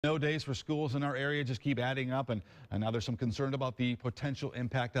Snow days for schools in our area just keep adding up, and now there's some concern about the potential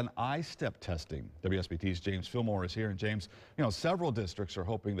impact on ISTEP testing. WSBT's James Fillmore is here, and James, several districts are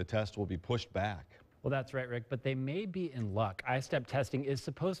hoping the test will be pushed back. Well, that's right, Rick, but they may be in luck. ISTEP testing is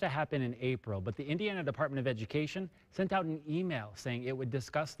supposed to happen in April, but the Indiana Department of Education sent out an email saying it would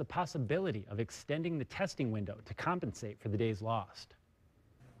discuss the possibility of extending the testing window to compensate for the days lost.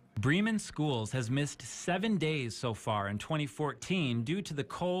 Bremen Schools has missed 7 days so far in 2014 due to the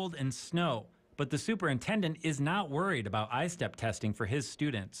cold and snow. But the superintendent is not worried about ISTEP testing for his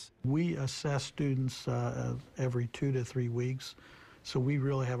students. We assess students every 2 to 3 weeks, so we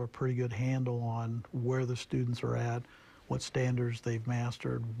really have a pretty good handle on where the students are at, what standards they've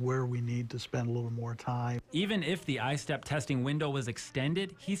mastered, where we need to spend a little more time. Even if the ISTEP testing window was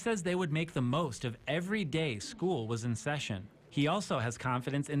extended, he says they would make the most of every day school was in session. He also has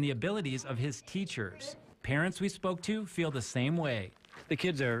confidence in the abilities of his teachers. Parents we spoke to feel the same way. The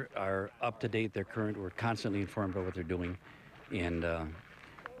kids are up to date, they're current, we're constantly informed about what they're doing, and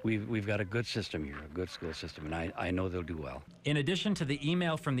we've got a good system here, a good school system, and I know they'll do well. In addition to the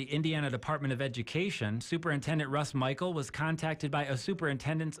email from the Indiana Department of Education, Superintendent Russ Michael was contacted by a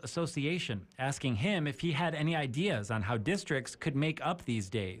superintendent's association, asking him if he had any ideas on how districts could make up these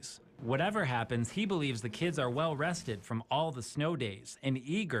days. Whatever happens, he believes the kids are well rested from all the snow days and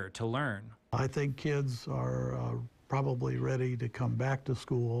eager to learn. I think kids are probably ready to come back to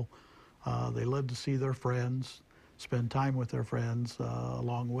school. They love to see their friends, spend time with their friends,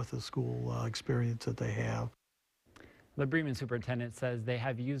 along with the school experience that they have. The Bremen superintendent says they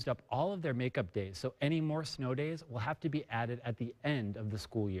have used up all of their makeup days, so any more snow days will have to be added at the end of the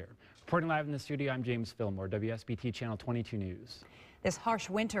school year. Reporting live in the studio, I'm James Fillmore, WSBT Channel 22 News. This harsh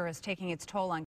winter is taking its toll on